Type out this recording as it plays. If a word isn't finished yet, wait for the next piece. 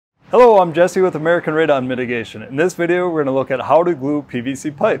Hello, I'm Jesse with American Radon Mitigation. In this video, we're going to look at how to glue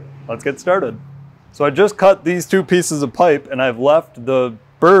PVC pipe. Let's get started. So I just cut these two pieces of pipe and I've left the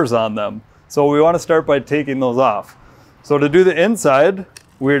burrs on them. So we want to start by taking those off. So to do the inside,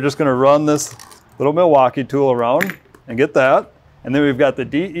 we're just going to run this little Milwaukee tool around and get that. And then we've got the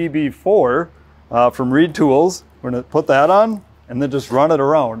DEB4 from Reed Tools. We're going to put that on and then just run it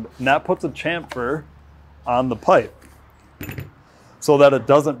around. And that puts a chamfer on the pipe so that it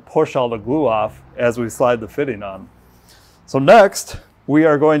doesn't push all the glue off as we slide the fitting on. So next, we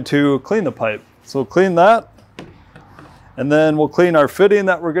are going to clean the pipe. So clean that, and then we'll clean our fitting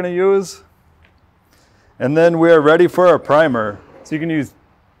that we're gonna use. And then we are ready for our primer. So you can use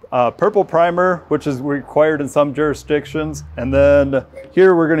purple primer, which is required in some jurisdictions. And then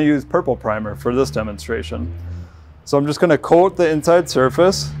here we're gonna use purple primer for this demonstration. So I'm just gonna coat the inside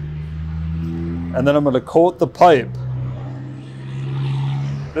surface, and then I'm gonna coat the pipe.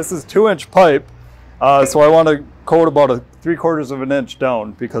 This is 2-inch pipe, so I want to coat about 3/4 of an inch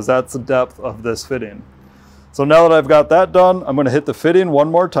down because that's the depth of this fitting. So now that I've got that done, I'm going to hit the fitting one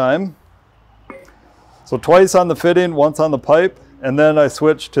more time. So twice on the fitting, once on the pipe, and then I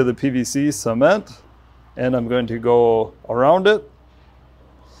switch to the PVC cement, and I'm going to go around it.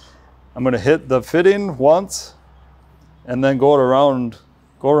 I'm going to hit the fitting once, and then go around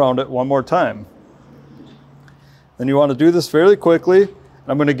it one more time. Then you want to do this fairly quickly.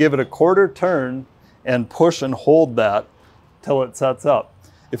 I'm going to give it a 1/4 turn and push and hold that till it sets up.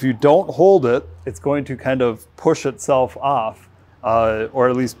 If you don't hold it, it's going to kind of push itself off, or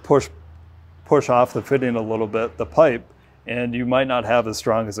at least push off the fitting a little bit, the pipe, and you might not have as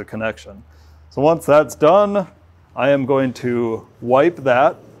strong as a connection. So once that's done, I am going to wipe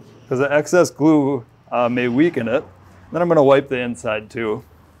that because the excess glue may weaken it. Then I'm going to wipe the inside too,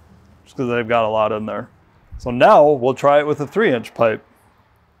 just because I've got a lot in there. So now we'll try it with a 3-inch pipe.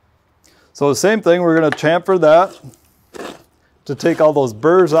 So the same thing, we're going to chamfer that to take all those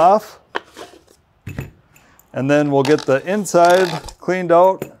burrs off. And then we'll get the inside cleaned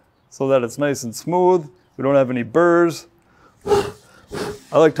out so that it's nice and smooth. We don't have any burrs. I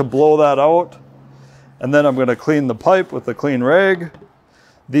like to blow that out. And then I'm going to clean the pipe with a clean rag.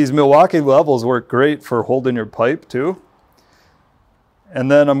 These Milwaukee levels work great for holding your pipe too.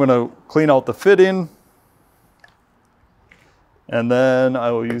 And then I'm going to clean out the fitting. And then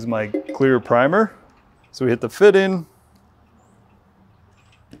I will use my clear primer. So we hit the fitting.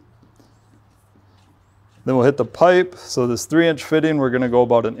 Then we'll hit the pipe. So this 3-inch fitting, we're going to go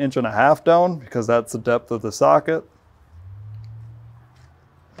about 1.5 inches down because that's the depth of the socket.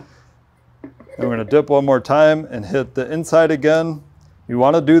 And we're going to dip one more time and hit the inside again. You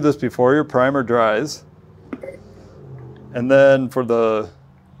want to do this before your primer dries. And then for the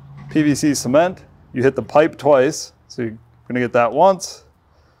PVC cement, you hit the pipe twice. So you're going to get that once.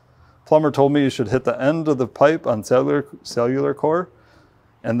 Plumber told me you should hit the end of the pipe on cellular core.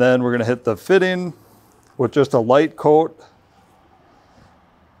 And then we're going to hit the fitting with just a light coat.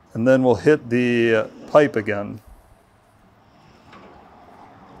 And then we'll hit the pipe again.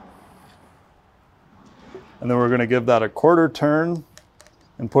 And then we're going to give that a 1/4 turn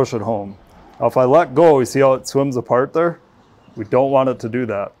and push it home. Now if I let go, you see how it swims apart there? We don't want it to do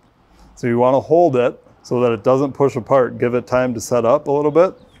that. So you want to hold it so that it doesn't push apart. Give it time to set up a little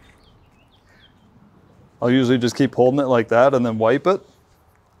bit. I'll usually just keep holding it like that and then wipe it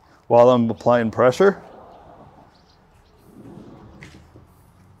while I'm applying pressure.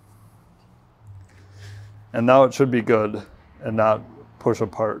 And now it should be good and not push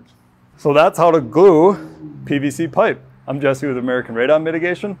apart. So that's how to glue PVC pipe. I'm Jesse with American Radon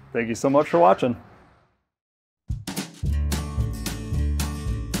Mitigation. Thank you so much for watching.